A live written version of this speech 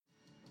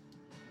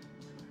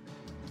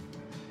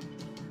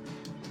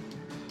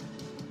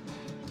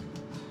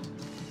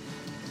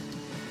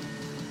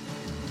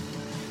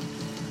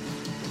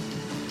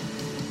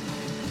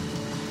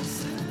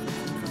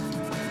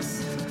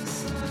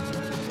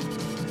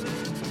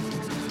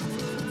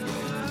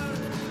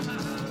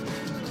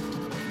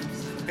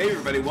Hey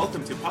everybody,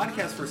 welcome to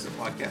Podcast vs.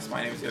 Podcast.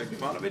 My name is Eric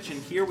Ivanovich,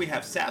 and here we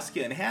have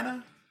Saskia and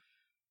Hannah.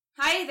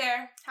 Hi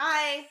there.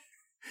 Hi.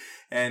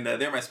 And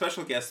they're my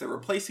special guests. They're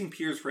replacing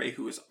Piers Ray,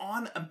 who is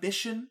on a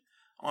mission,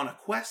 on a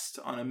quest,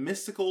 on a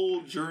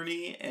mystical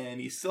journey,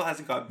 and he still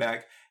hasn't got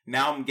back.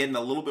 Now I'm getting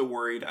a little bit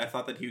worried. I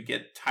thought that he would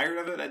get tired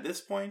of it at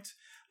this point,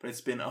 but it's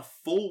been a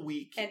full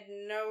week. And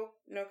no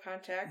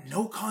contact.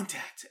 No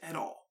contact at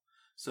all.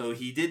 So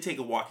he did take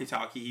a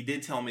walkie-talkie. He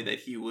did tell me that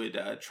he would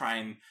try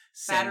and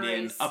send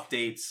in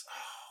updates.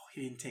 Oh,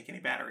 he didn't take any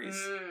batteries.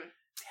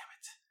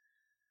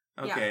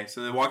 Damn it. Okay,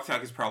 so the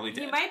walkie-talkie is probably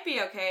dead. He might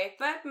be okay,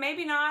 but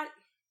maybe not.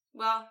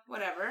 Well,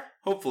 whatever.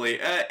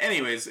 Hopefully.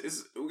 Anyways,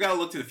 we gotta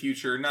look to the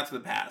future, not to the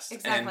past.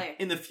 Exactly. And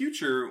in the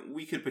future,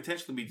 we could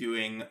potentially be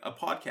doing a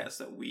podcast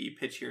that we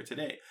pitch here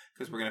today.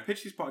 Because we're gonna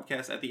pitch these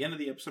podcasts. At the end of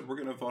the episode, we're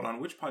gonna vote on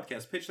which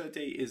podcast pitch that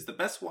day is the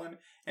best one.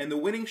 And the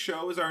winning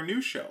show is our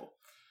new show.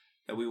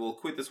 That we will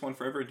quit this one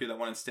forever and do that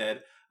one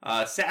instead.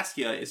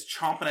 Saskia is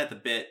chomping at the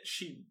bit.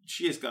 She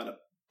has got a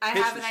I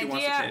pitch have that an she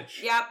idea. wants to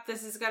pitch. Yep,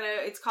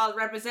 it's called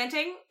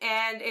Representing,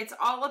 and it's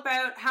all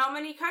about how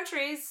many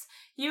countries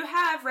you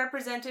have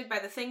represented by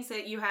the things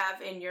that you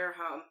have in your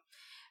home.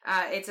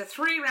 It's a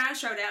 3-round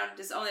showdown.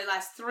 This only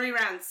lasts 3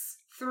 rounds.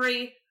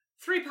 Three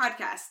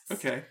podcasts.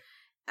 Okay.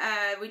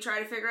 We try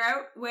to figure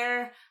out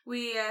where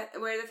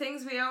the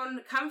things we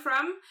own come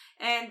from,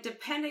 and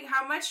depending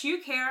how much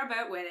you care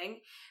about winning,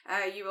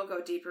 you will go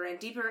deeper and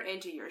deeper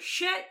into your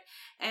shit,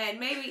 and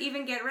maybe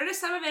even get rid of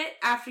some of it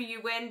after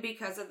you win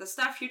because of the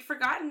stuff you'd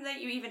forgotten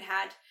that you even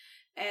had.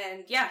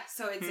 And yeah,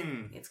 so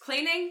it's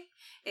cleaning,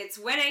 it's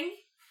winning,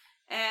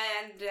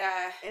 and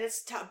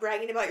it's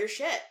bragging about your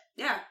shit.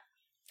 Yeah.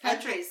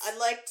 Countries. I'd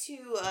like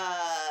to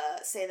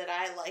say that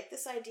I like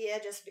this idea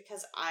just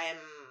because I'm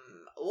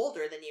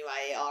older than you.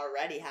 I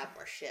already have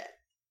more shit.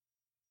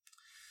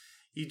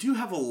 You do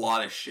have a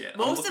lot of shit.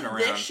 Most of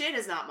this shit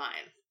is not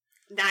mine.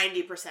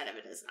 90% of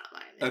it is not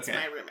mine. It's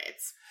my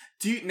roommates.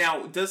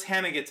 Does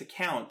Hannah get to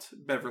count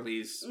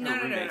Beverly's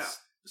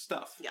roommate's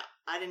stuff? Yeah,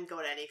 I didn't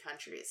go to any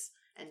countries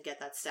and get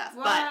that stuff.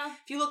 Well, but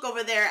if you look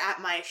over there at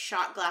my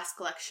shot glass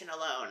collection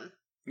alone,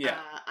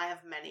 yeah, I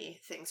have many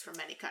things from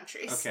many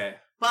countries. Okay.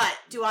 But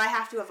do I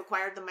have to have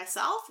acquired them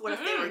myself? What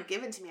if they were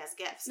given to me as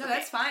gifts? No,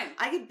 that's fine.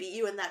 I could beat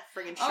you in that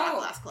friggin' shot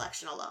glass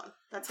collection alone.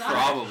 That's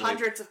probably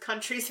hundreds of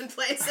countries and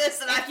places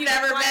that I've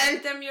never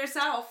been. them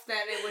yourself,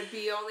 then it would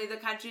be only the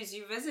countries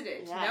you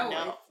visited. Yeah,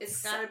 no,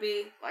 it's gotta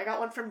be. I got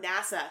one from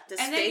NASA. Does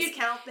and space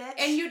count, bitch?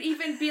 And you'd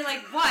even be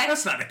like, what?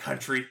 That's not a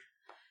country.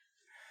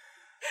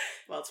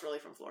 Well, it's really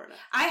from Florida.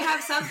 I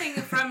have something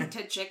from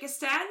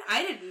Tajikistan.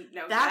 I didn't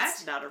know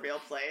That's not a real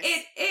place.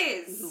 It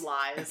is.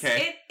 Lies.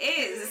 Okay. It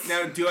is.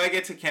 Now, do I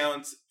get to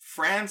count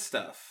Fran's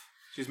stuff?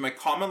 She's my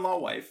common law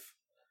wife.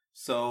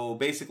 So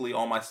basically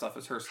all my stuff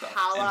is her stuff.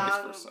 How and long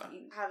vice versa.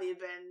 have you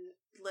been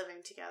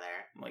living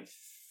together? Like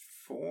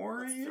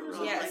 4 years?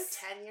 Yes. Like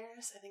 10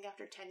 years? I think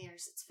after 10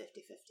 years it's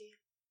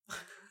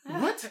 50-50.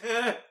 What?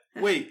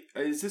 Wait,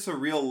 is this a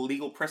real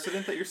legal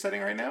precedent that you're setting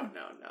right now?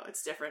 No,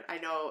 it's different. I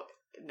know.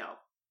 No,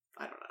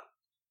 I don't know.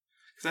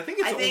 Because I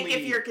think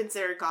if you're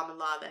considered common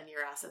law, then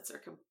your assets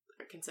are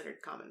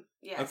considered common.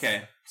 Yes.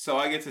 Okay, so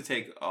I get to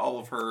take all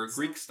of her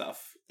Greek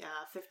stuff.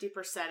 Yeah,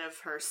 50% of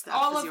her stuff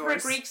all is of yours. her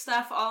Greek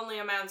stuff only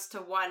amounts to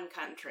one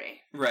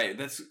country. Right,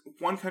 that's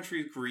one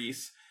country,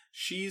 Greece.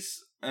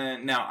 She's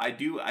now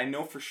I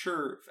know for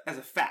sure as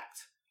a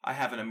fact I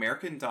have an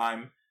American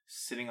dime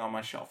sitting on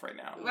my shelf right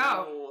now.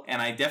 Wow.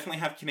 And I definitely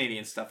have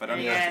Canadian stuff. I don't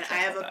even have to check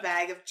I have about a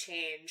bag of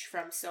change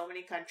from so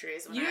many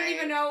countries. You don't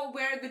even know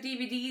where the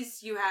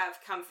DVDs you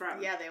have come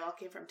from. Yeah, they all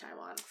came from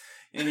Taiwan.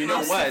 And you know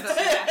what?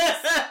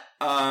 Yes.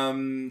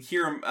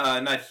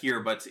 Not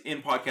here, but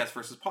in Podcast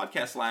vs.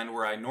 Podcast land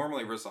where I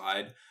normally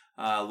reside,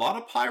 a lot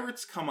of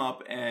pirates come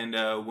up, and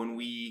when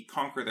we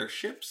conquer their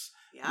ships,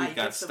 we've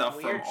got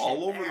stuff from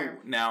all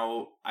over.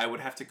 Now, I would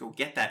have to go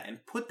get that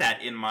and put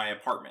that in my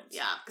apartment.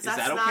 Yeah, because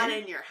that's not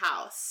in your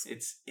house.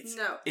 It's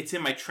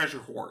in my treasure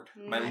hoard,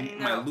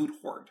 my loot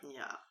hoard.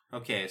 Yeah.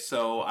 Okay,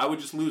 so I would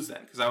just lose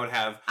then, because I would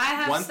have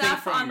one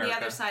stuff thing from on America.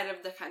 the other side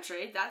of the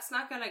country. That's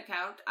not going to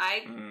count.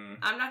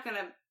 I'm not going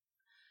to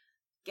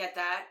get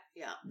that.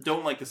 Yeah.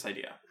 Don't like this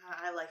idea.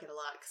 I like it a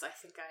lot, because I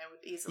think I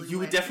would easily You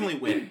would definitely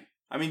win.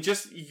 I mean,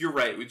 you're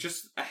right. With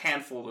just a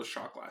handful of those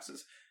shot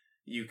glasses,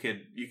 you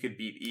could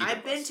beat either.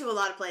 I've been to a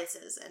lot of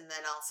places, and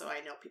then also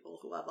I know people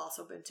who have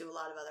also been to a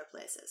lot of other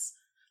places.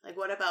 Like,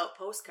 what about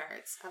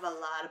postcards? I have a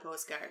lot of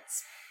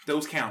postcards.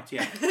 Those count,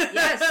 yeah.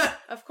 Yes,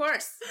 of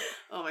course.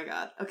 Oh my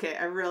god. Okay,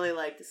 I really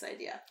like this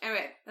idea.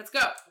 Anyway, let's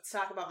go. Let's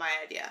talk about my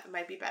idea. It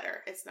might be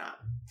better. It's not.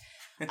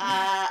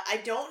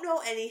 I don't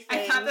know anything.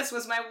 I thought this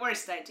was my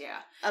worst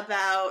idea.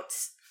 About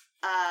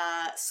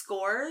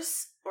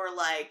scores or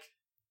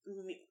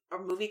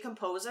movie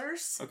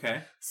composers.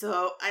 Okay.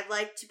 So I'd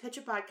like to pitch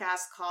a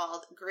podcast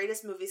called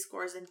Greatest Movie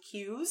Scores and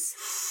Cues.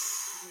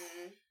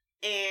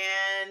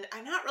 And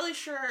I'm not really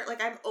sure,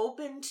 like, I'm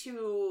open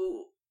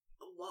to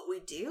what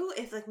we do.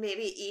 If like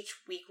maybe each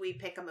week we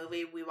pick a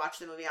movie, we watch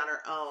the movie on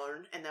our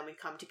own, and then we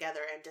come together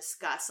and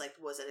discuss like,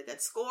 was it a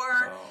good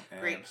score,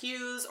 great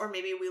cues, or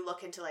maybe we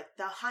look into like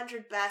the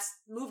 100 best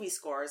movie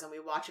scores and we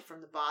watch it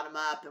from the bottom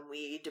up and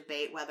we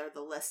debate whether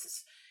the list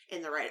is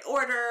in the right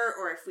order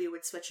or if we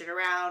would switch it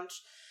around.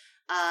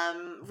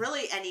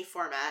 Really any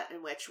format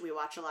in which we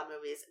watch a lot of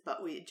movies,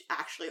 but we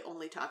actually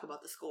only talk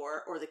about the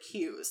score or the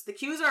cues. The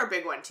cues are a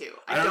big one too.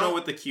 I don't know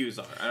what the cues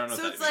are. I don't know.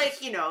 So what it's that means.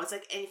 like, you know, it's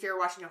like if you're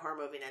watching a horror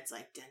movie and it's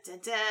like dun dun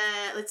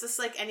dun, it's just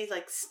like any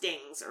like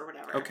stings or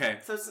whatever. Okay.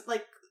 So it's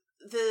like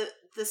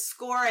the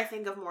score I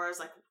think of more as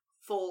like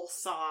full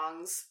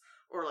songs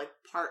or like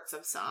parts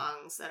of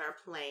songs that are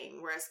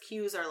playing, whereas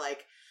cues are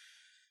like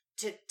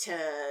to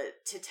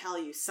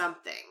tell you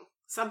something.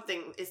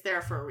 Something is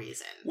there for a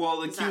reason.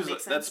 Well, the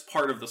cues, that's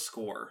part of the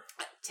score.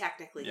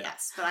 Technically,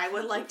 yes. But I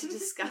would like to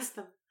discuss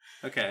them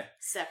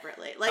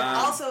separately. Like,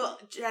 also,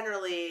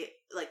 generally,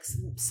 like,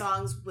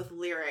 songs with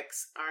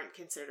lyrics aren't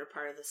considered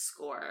part of the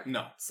score.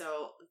 No.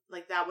 So,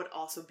 like, that would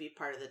also be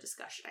part of the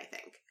discussion, I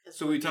think.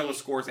 So we talk about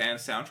scores and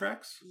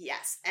soundtracks?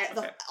 Yes. And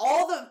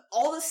all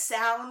the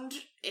sound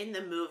in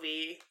the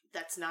movie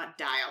that's not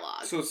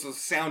dialogue. So it's the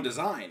sound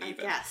design,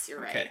 even. Yes,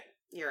 you're right. Okay.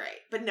 You're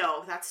right. But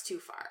no, that's too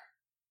far.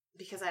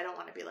 Because I don't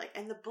want to be like,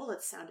 and the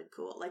bullets sounded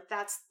cool. Like,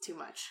 that's too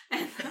much.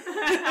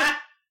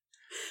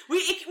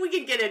 we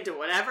can get into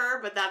whatever,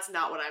 but that's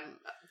not what I'm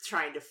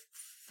trying to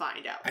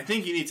find out. I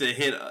think you need to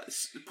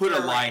put a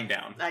line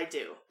down. I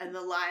do. And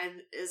the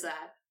line is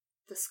that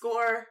the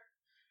score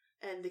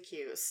and the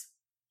cues,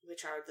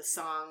 which are the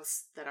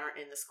songs that aren't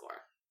in the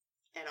score.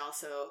 And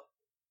also,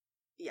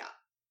 yeah.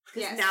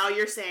 Because now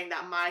you're saying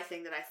that my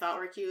thing that I thought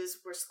were cues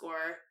were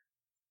score.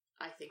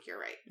 I think you're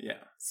right. Yeah.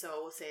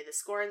 So we'll say the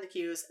score and the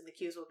cues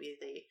will be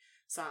the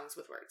songs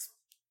with words.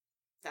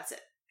 That's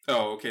it.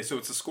 Oh, okay. So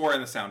it's the score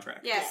and the soundtrack.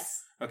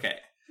 Yes. Okay.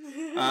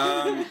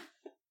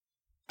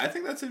 I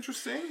think that's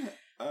interesting.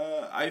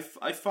 I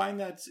find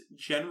that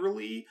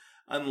generally,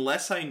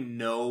 unless I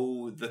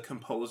know the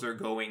composer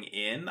going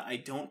in, I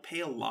don't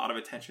pay a lot of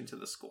attention to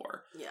the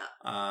score. Yeah.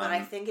 But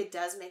I think it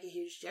does make a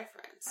huge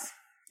difference.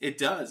 It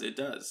does.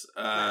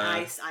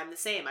 I'm the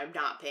same. I'm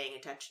not paying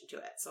attention to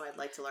it, so I'd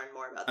like to learn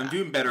more about that. I'm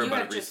doing better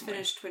about it recently. You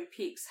have just finished Twin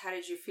Peaks. How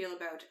did you feel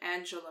about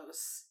Angelo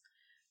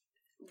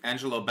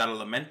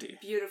Badalamenti?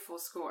 Beautiful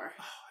score.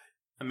 Oh,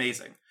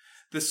 amazing.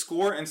 The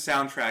score and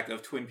soundtrack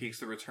of Twin Peaks: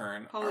 The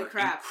Return are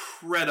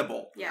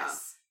incredible.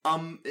 Yes.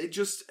 It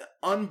just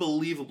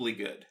unbelievably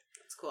good.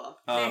 It's cool.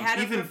 They had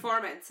a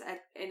performance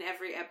in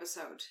every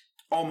episode.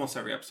 Almost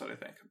every episode, I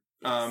think.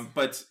 Yes.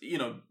 But you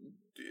know,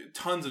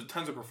 tons of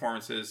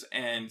performances,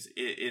 and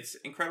it's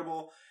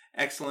incredible,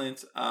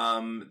 excellent.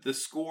 The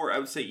score, I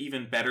would say,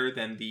 even better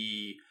than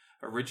the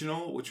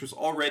original, which was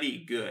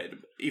already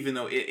good, even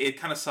though it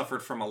kind of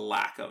suffered from a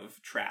lack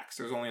of tracks.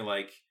 There's only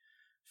like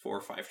 4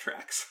 or 5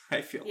 tracks,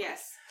 I feel.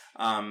 Yes.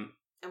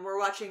 And we're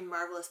watching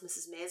Marvelous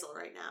Mrs. Maisel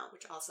right now,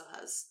 which also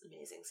has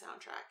amazing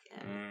soundtrack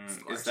and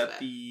score. Is that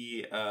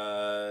the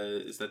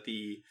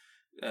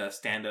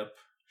stand-up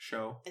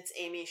show? It's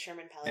Amy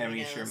Sherman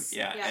Palladino's.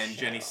 Yeah, and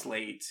Jenny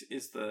Slate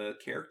is the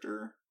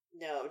character.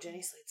 No,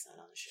 Jenny Slate's not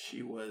on the show.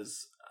 She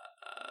was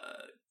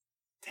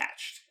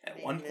attached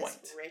at one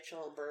point.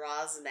 Rachel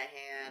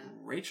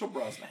Brosnahan.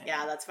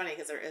 Yeah, that's funny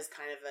because there is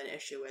kind of an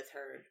issue with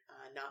her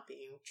not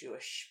being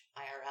Jewish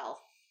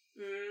IRL.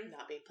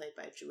 Not being played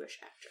by a Jewish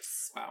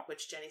actress. Wow.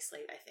 Which Jenny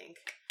Slate, I think,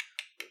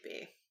 would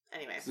be.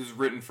 Anyway. This was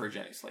written for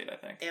Jenny Slate, I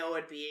think. It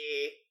would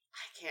be...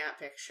 I can't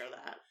picture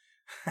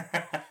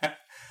that.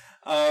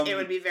 It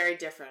would be very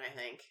different, I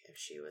think, if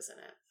she was in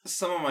it.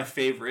 Some of my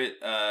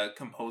favorite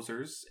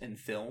composers in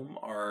film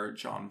are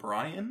John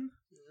Bryan.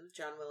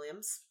 John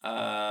Williams.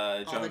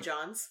 All the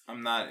Johns.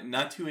 I'm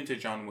not too into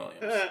John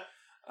Williams. Who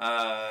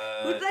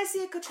did I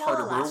see at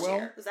Coachella last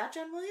year? Was that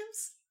John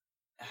Williams?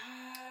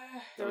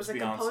 There was a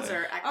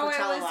composer at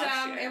Coachella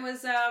last year. It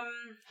was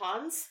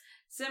Hans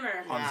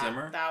Zimmer. Hans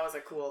Zimmer. That was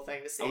a cool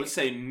thing to see. I would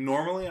say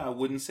normally I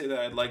wouldn't say that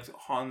I liked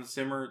Hans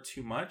Zimmer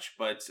too much,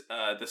 but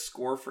the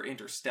score for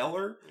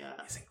Interstellar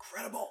is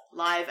incredible.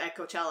 Live at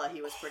Coachella,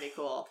 he was pretty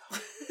cool.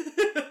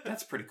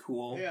 That's pretty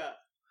cool. Yeah.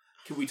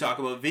 Can we talk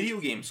about video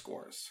game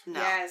scores? No.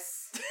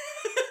 Yes.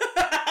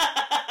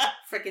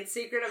 Freaking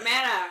Secret of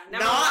Mana,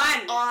 number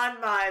Not 1 on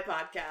my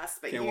podcast,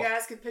 but you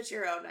guys can pitch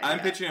your own idea. I'm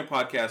pitching a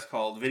podcast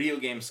called Video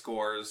Game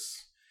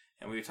Scores,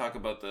 and we talk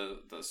about the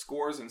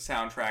scores and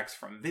soundtracks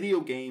from video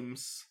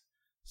games,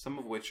 some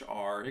of which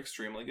are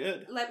extremely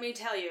good. Let me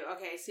tell you,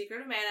 okay,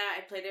 Secret of Mana,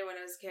 I played it when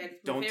I was a kid.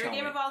 Don't my favorite tell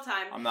game me. of all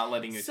time. I'm not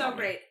letting you tell me. So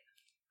great.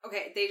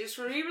 Okay, they just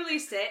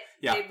re-released it.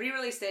 Yeah. They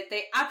re-released it.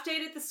 They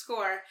updated the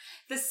score.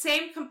 The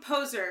same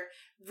composer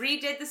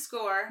redid the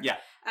score. Yeah.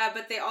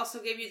 But they also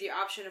gave you the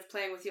option of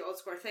playing with the old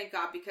score. Thank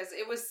God, because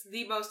it was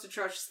the most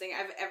atrocious thing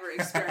I've ever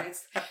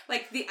experienced.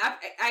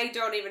 I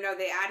don't even know.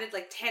 They added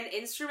like 10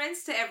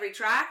 instruments to every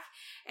track.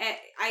 And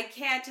I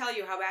can't tell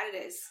you how bad it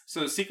is.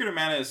 So Secret of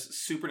Mana is a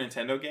Super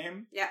Nintendo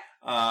game. Yeah.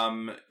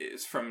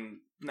 It's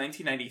from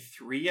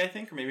 1993, I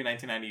think, or maybe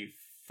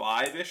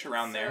 1995-ish,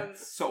 around there.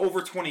 So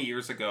over 20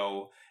 years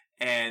ago.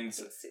 And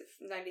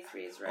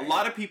 93 is right. A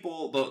lot of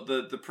people,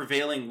 the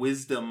prevailing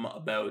wisdom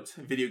about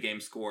video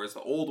game scores,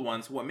 the old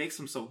ones, what makes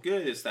them so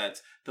good is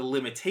that the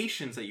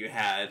limitations that you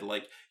had,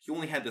 like you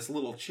only had this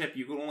little chip,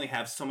 you could only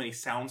have so many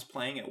sounds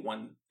playing at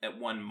one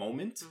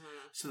moment. Mm-hmm.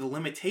 So the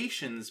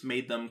limitations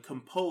made them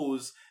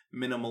compose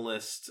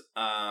minimalist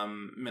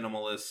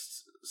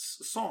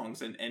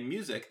songs and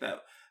music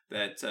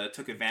that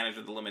took advantage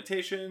of the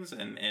limitations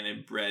and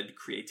it bred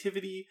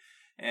creativity.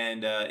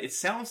 And it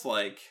sounds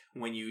like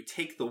when you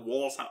take the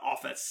walls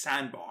off that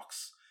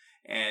sandbox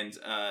and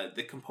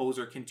the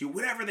composer can do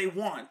whatever they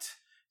want,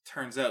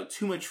 turns out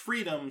too much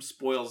freedom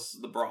spoils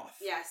the broth.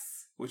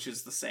 Yes. Which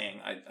is the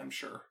saying, I'm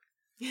sure.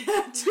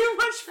 Too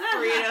much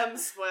freedom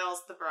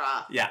spoils the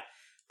broth. Yeah.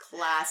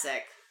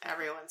 Classic.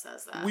 Everyone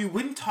says that. We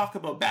wouldn't talk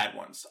about bad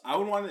ones. I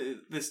would want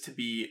this to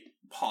be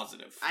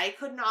positive. I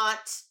could not,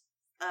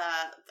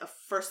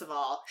 first of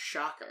all,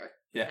 shocker.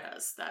 Yeah.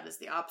 Because that is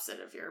the opposite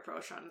of your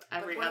approach on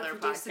every other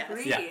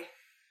podcast. Yeah.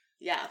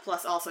 Yeah,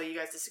 plus also you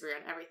guys disagree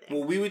on everything.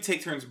 Well, we would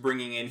take turns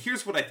bringing in,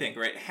 here's what I think,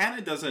 right? Hannah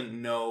doesn't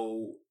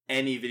know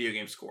any video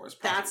game scores.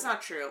 Probably. That's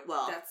not true.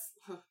 Well,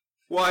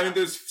 well, I mean,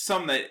 there's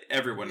some that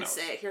everyone knows.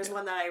 Here's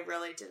one that I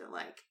really didn't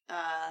like.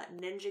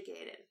 Ninja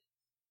Gaiden.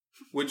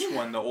 Which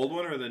one? The old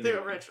one or the new one?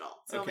 The original.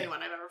 It's the only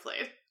one I've ever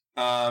played.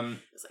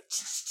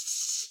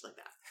 It's like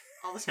that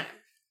all the time.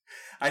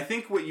 I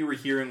think what you were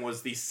hearing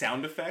was the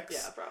sound effects.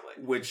 Yeah,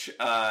 probably. Which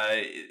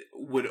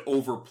would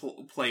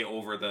play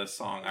over the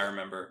song, I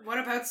remember. What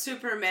about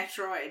Super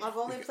Metroid? I've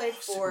only played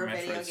 4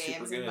 video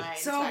games in my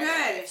so entire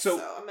good. life, so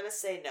I'm going to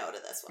say no to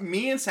this one.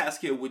 Me and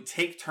Saskia would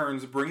take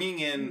turns bringing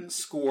in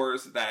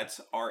scores that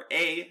are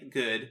A,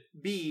 good,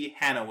 B,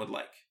 Hannah would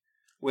like,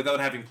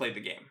 without having played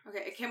the game.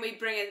 Okay, can we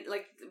bring in,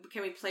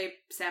 can we play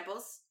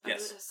samples of the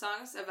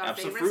songs, of our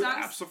favorite songs?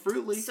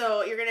 Absolutely.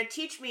 So you're going to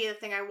teach me the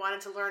thing I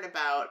wanted to learn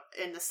about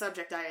in the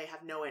subject I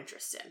have no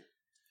interest in,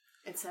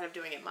 instead of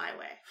doing it my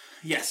way.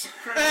 Yes.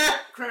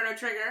 Chrono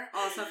Trigger,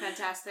 also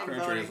fantastic.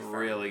 Chrono Trigger is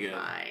really good.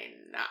 Mine.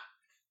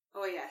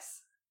 Oh,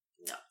 yes.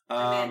 No.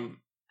 I'm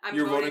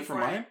you're voting for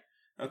mine?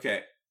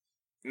 Okay.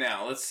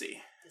 Now, let's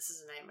see. This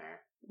is a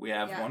nightmare. We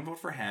have 1 vote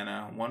for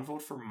Hannah, 1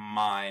 vote for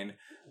mine,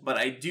 but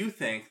I do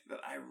think that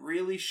I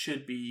really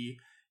should be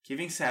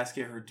giving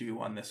Saskia her due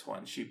on this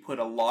one. She put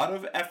a lot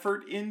of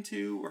effort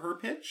into her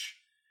pitch.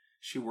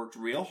 She worked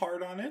real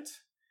hard on it.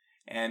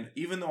 And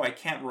even though I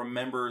can't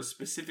remember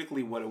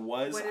specifically what it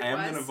was, I am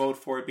going to vote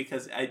for it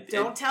because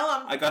Don't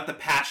tell him. I got the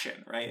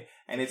passion, right?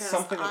 And because it's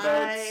something about...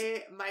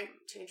 I might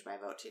change my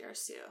vote to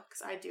yours too,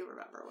 because I do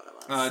remember what it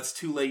was. It's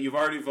too late. You've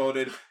already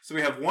voted. So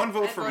we have 1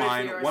 vote for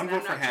mine, 1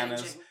 vote for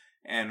Hannah's. Changing.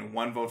 And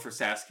 1 vote for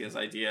Saskia's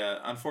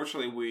idea.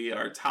 Unfortunately, we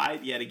are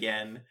tied yet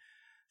again.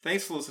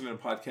 Thanks for listening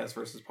to Podcast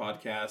versus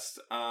Podcast.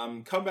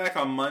 Come back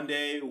on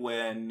Monday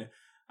when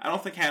I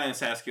don't think Hannah and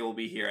Saskia will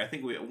be here. I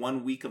think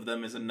 1 week of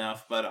them is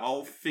enough, but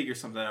I'll figure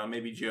something out.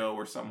 Maybe Joe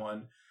or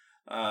someone.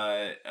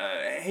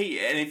 Hey,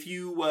 and if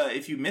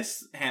you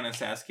miss Hannah and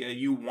Saskia,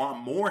 you want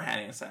more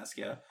Hannah and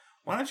Saskia,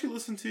 why don't you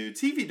listen to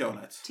TV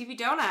Donuts? TV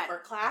Donut. Or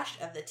Clash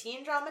of the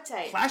Teen Drama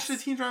Titans. Clash of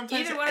the Teen Drama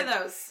Titans. Either one of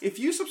those. If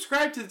you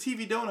subscribe to the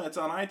TV Donuts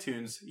on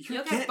iTunes,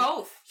 you'll get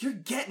both. You're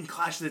getting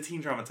Clash of the Teen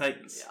Drama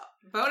Titans.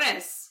 Yeah.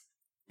 Bonus.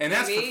 And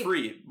that's for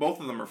free. Both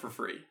of them are for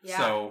free. Yeah.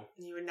 So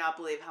you would not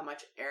believe how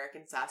much Eric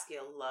and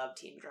Saskia love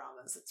teen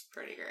dramas. It's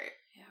pretty great.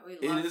 Yeah,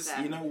 we love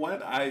them. You know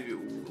what?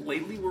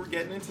 Lately we're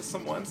getting into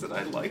some ones that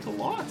I like a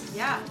lot.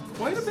 Yeah.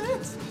 Quite a bit.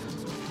 There's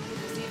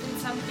even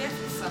some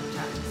gifts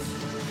sometimes.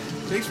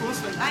 Thanks for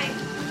listening.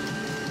 Bye.